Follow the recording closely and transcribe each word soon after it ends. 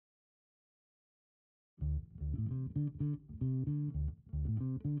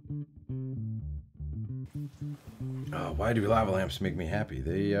Why do lava lamps make me happy?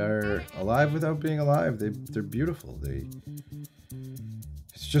 They are alive without being alive. They're beautiful.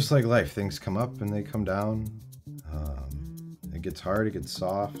 It's just like life. Things come up and they come down. It gets hard, it gets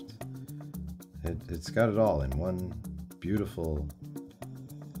soft. It's got it all in one beautiful,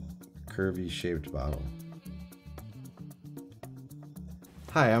 curvy shaped bottle.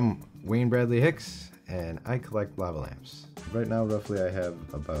 Hi, I'm Wayne Bradley Hicks, and I collect lava lamps. Right now, roughly, I have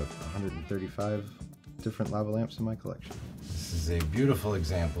about 135 different lava lamps in my collection. This is a beautiful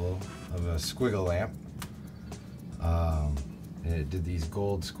example of a squiggle lamp. It did these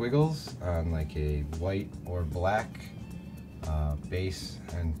gold squiggles on like a white or black base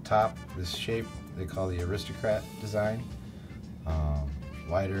and top. This shape they call the aristocrat design.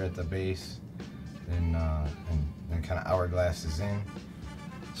 Wider at the base and then kind of hourglasses in.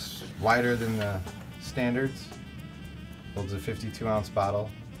 It's wider than the standards. Holds a 52-ounce bottle.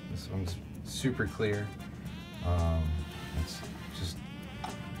 This one's super clear. It's just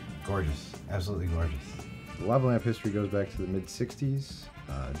gorgeous, absolutely gorgeous. The lava lamp history goes back to the mid-60s.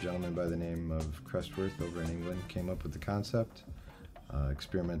 A gentleman by the name of Crestworth over in England came up with the concept,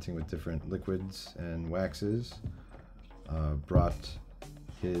 experimenting with different liquids and waxes. Brought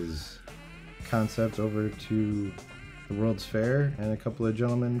his concept over to the World's Fair, and a couple of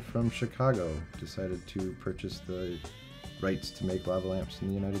gentlemen from Chicago decided to purchase the rights to make lava lamps in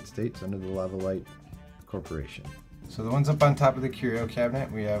the United States under the Lava Light Corporation. So the ones up on top of the curio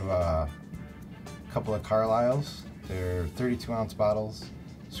cabinet, we have a couple of Carlyles. They're 32-ounce bottles,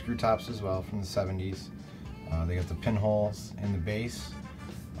 screw tops as well from the 70s. They got the pinholes in the base,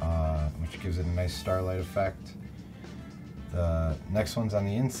 which gives it a nice starlight effect. The next ones on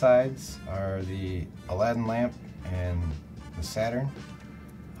the insides are the L.A.M.P and the Saturn.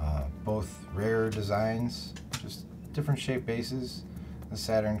 Both rare designs, just different shaped bases. The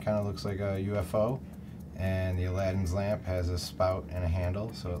Saturn kind of looks like a UFO, and the Aladdin's lamp has a spout and a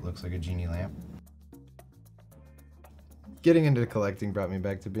handle, so it looks like a genie lamp. Getting into collecting brought me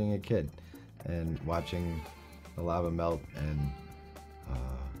back to being a kid and watching the lava melt, and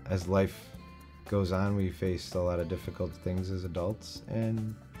as life goes on, we faced a lot of difficult things as adults,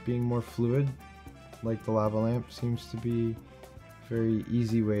 and being more fluid, like the lava lamp, seems to be a very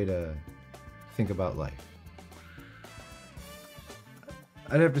easy way to think about life.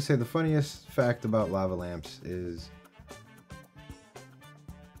 I'd have to say the funniest fact about lava lamps is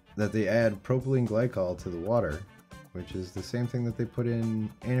that they add propylene glycol to the water, which is the same thing that they put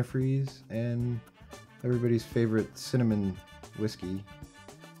in antifreeze and everybody's favorite cinnamon whiskey,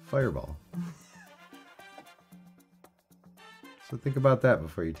 Fireball. So think about that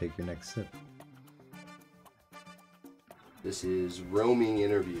before you take your next sip. This is roaming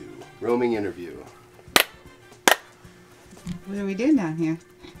interview. Roaming interview. What are we doing down here?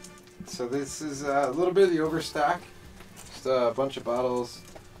 So this is a little bit of the overstock. Just a bunch of bottles.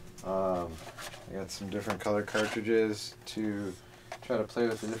 I got some different color cartridges to try to play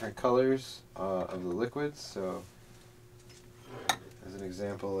with the different colors of the liquids. So as an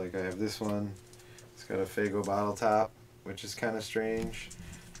example, like I have this one. It's got a Faygo bottle top, which is kind of strange.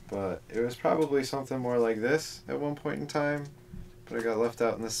 But it was probably something more like this at one point in time. But it got left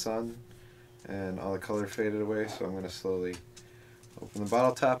out in the sun and all the color faded away. So I'm going to slowly open the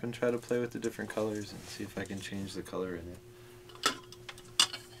bottle top and try to play with the different colors and see if I can change the color in it.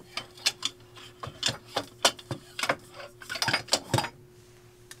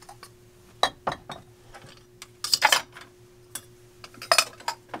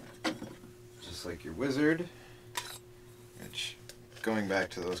 Just like your wizard, which, going back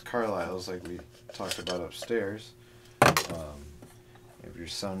to those Carlyles like we talked about upstairs, you have your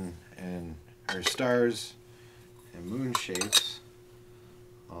sun and or stars and moon shapes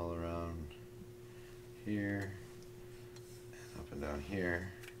all around here and up and down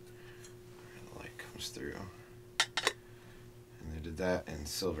here where the light comes through. And they did that in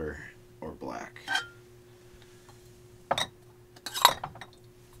silver or black.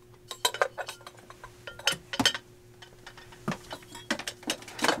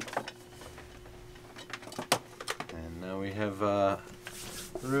 And now we have a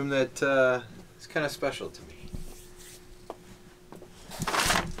room that is kind of special to me.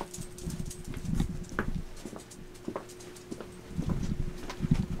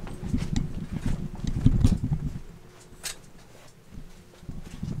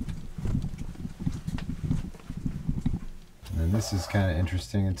 And this is kind of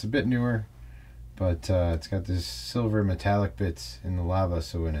interesting. It's a bit newer, but it's got this silver metallic bits in the lava,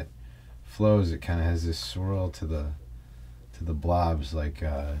 so when it flows, it kind of has this swirl to the blobs, like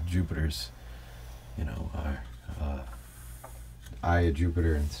Jupiter's, Eye of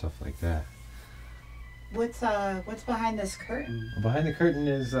Jupiter and stuff like that. What's behind this curtain? Behind the curtain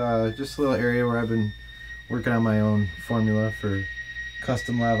is just a little area where I've been working on my own formula for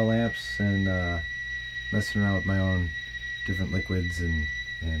custom lava lamps and messing around with my own different liquids and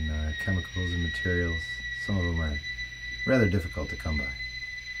chemicals and materials. Some of them are rather difficult to come by.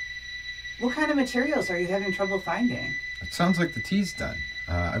 What kind of materials are you having trouble finding? It sounds like the tea's done.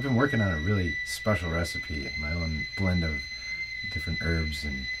 I've been working on a really special recipe, my own blend of different herbs,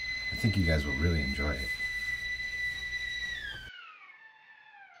 and I think you guys will really enjoy it.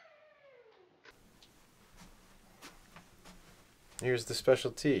 Here's the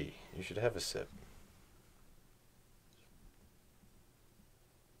special tea. You should have a sip.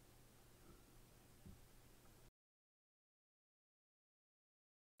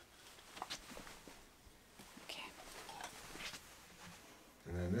 Okay.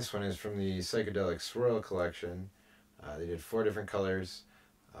 And then this one is from the Psychedelic Swirl collection. They did 4 different colors,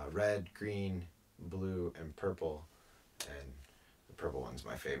 red, green, blue, and purple. And the purple one's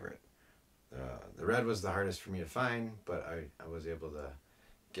my favorite. The red was the hardest for me to find, but I was able to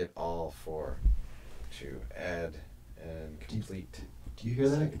get all 4 to add and complete. Do you hear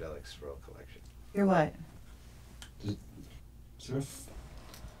that? Psychedelic Swirl collection. Hear what? Is there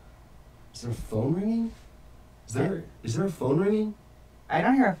a phone ringing? Is there a phone ringing? I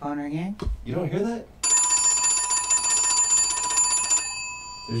don't hear a phone ringing. You don't hear that?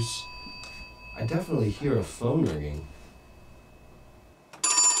 I definitely hear a phone ringing.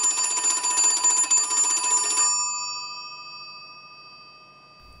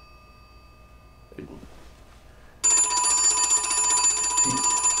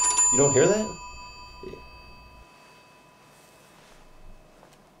 You don't hear that? Yeah.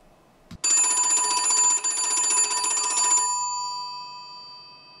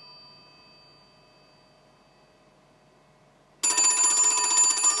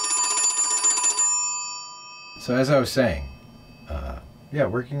 So as I was saying, yeah,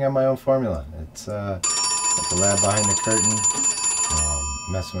 working on my own formula. It's at the lab behind the curtain,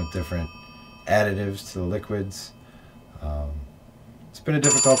 messing with different additives to the liquids. It's been a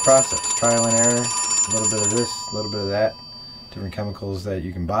difficult process, trial and error, a little bit of this, a little bit of that, different chemicals that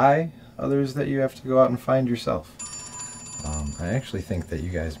you can buy, others that you have to go out and find yourself. I actually think that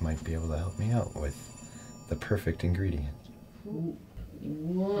you guys might be able to help me out with the perfect ingredient.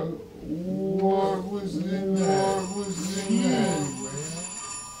 What was in that?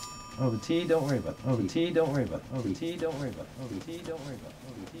 Oh, the tea, don't worry about it. Oh, the tea, don't worry about it. Oh, the tea, don't worry about it. Oh, the tea, don't worry about it.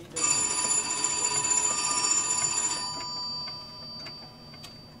 Oh, the tea, don't worry about it.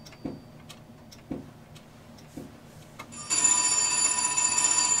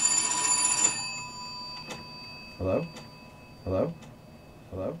 Hello? Hello?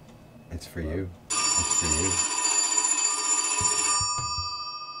 Hello? It's for you. It's for you.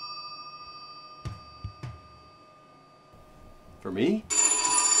 For me?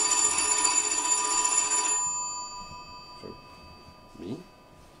 For me?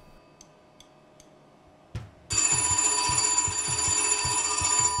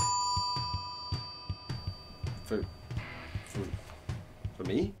 For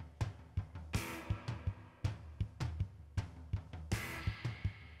me?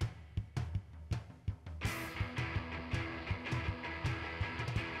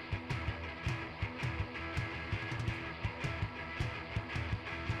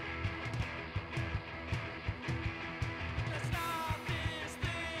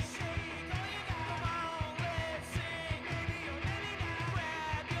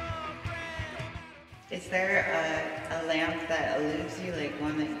 Is there a lamp that eludes you, like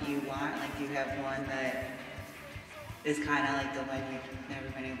one that you want? Like, do you have one that is kind of like the one you've never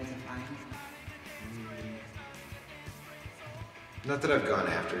been able to find? Not that I've gone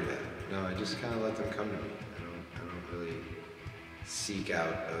after yet. No, I just kind of let them come to me. I don't really seek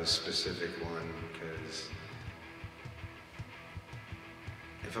out a specific one, because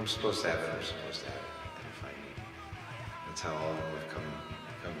if I'm supposed to have it, I'm supposed to have it. And if I need it, that's how all of them have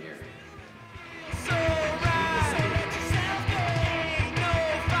come here.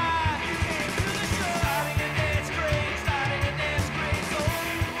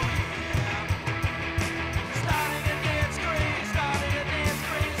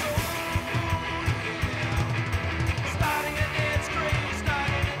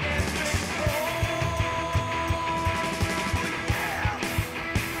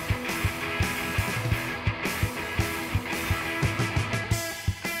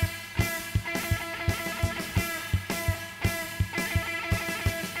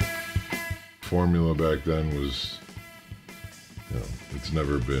 Formula back then was, it's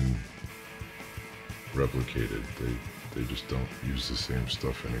never been replicated. They just don't use the same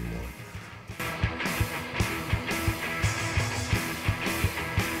stuff anymore.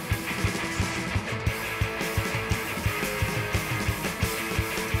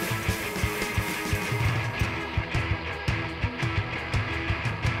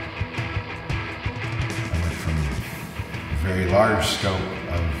 I went from a very large scope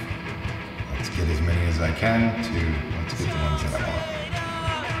of let's get as many as I can to